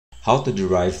How to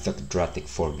derive the quadratic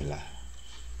formula.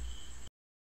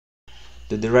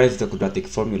 To derive the quadratic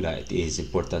formula, it is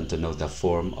important to know the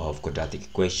form of quadratic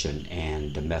equation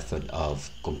and the method of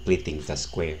completing the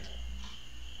square.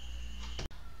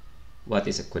 What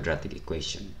is a quadratic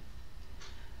equation?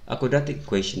 A quadratic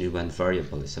equation in one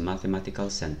variable is a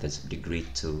mathematical sentence of degree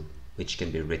 2 which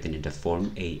can be written in the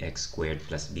form ax squared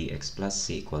plus bx plus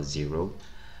c equals 0,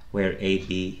 where a,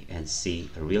 b, and c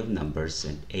are real numbers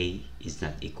and a is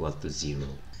not equal to 0.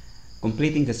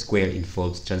 Completing the square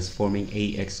involves transforming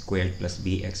ax squared plus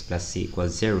bx plus c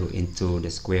equals 0 into the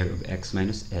square of x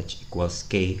minus h equals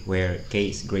k, where k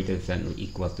is greater than or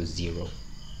equal to 0.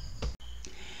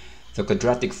 The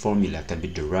quadratic formula can be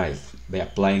derived by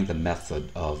applying the method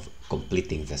of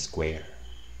completing the square.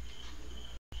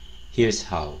 Here's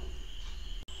how.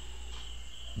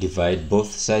 Divide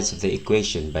both sides of the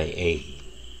equation by a.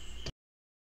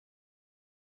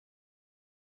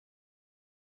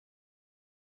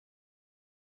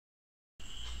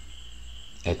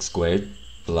 X squared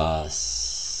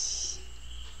plus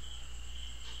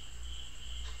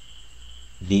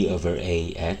b over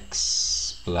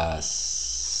ax plus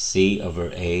c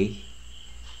over a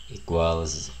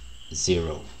equals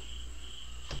 0.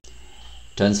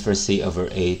 Transfer c over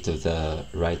a to the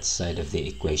right side of the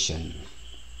equation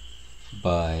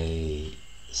by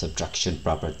subtraction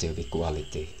property of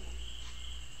equality.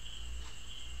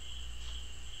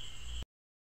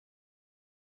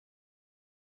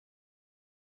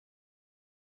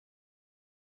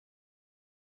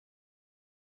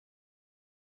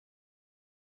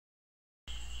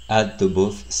 Add to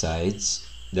both sides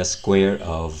the square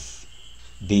of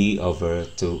b over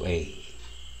 2a.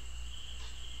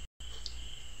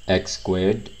 X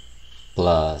squared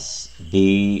plus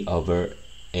b over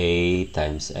a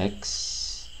times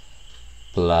x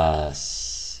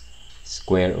plus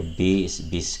square of b is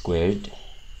b squared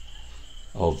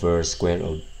over square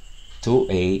of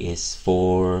 2a is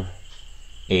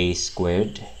 4a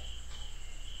squared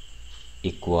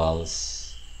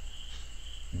equals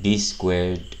b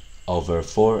squared over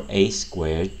 4a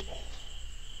squared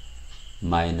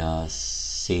minus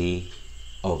c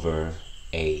over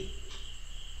a.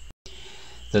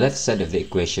 The left side of the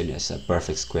equation is a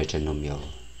perfect square trinomial.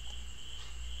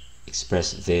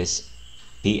 Express this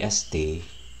PST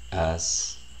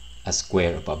as a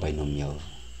square of a binomial.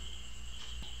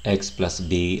 X plus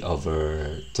b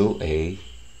over 2a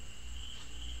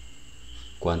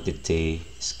quantity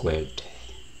squared.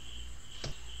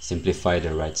 Simplify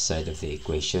the right side of the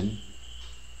equation.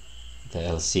 The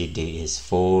LCD is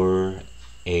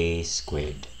 4a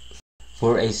squared.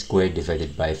 4a squared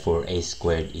divided by 4a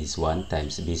squared is 1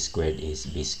 times b squared is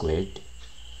b squared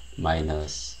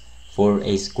minus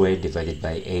 4a squared divided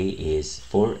by a is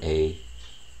 4a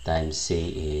times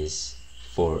c is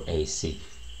 4ac.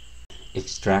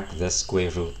 Extract the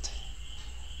square root.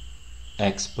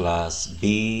 X plus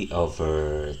b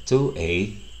over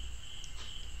 2a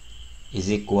is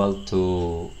equal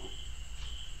to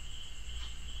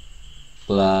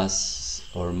plus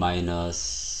or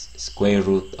minus square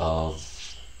root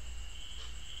of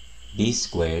b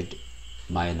squared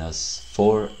minus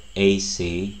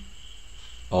 4ac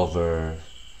over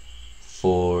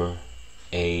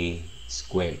 4a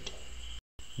squared.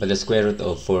 But the square root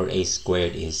of 4a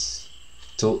squared is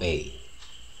 2a.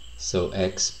 So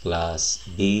x plus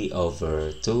b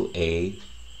over 2a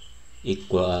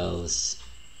equals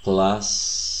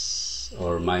plus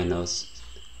or minus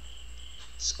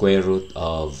square root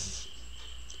of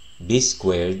b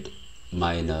squared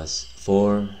minus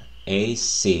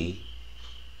 4ac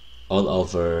all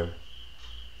over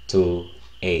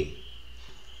 2a.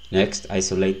 Next,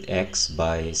 isolate x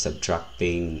by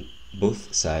subtracting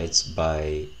both sides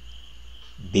by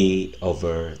b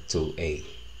over 2a.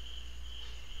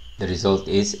 The result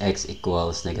is x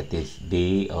equals negative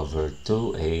b over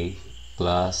 2a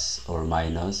plus or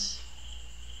minus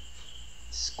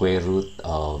square root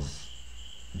of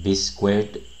b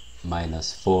squared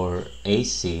minus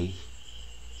 4ac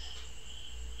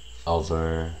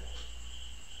over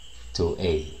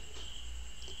 2a.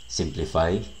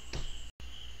 Simplify.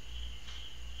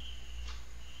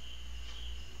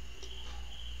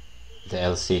 The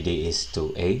LCD is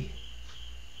 2a.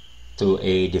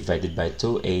 2a divided by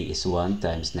 2a is 1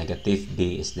 times negative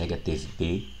b is negative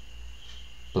b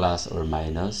plus or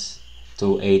minus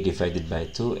 2a divided by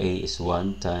 2a is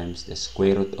 1 times the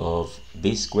square root of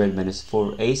b squared minus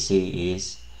 4ac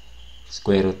is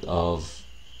square root of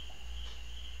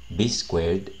b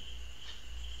squared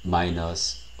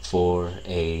minus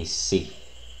 4ac.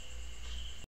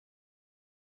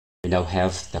 now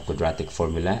have the quadratic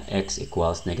formula. X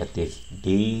equals negative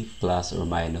b plus or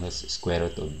minus square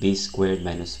root of b squared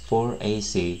minus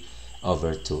 4ac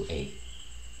over 2a.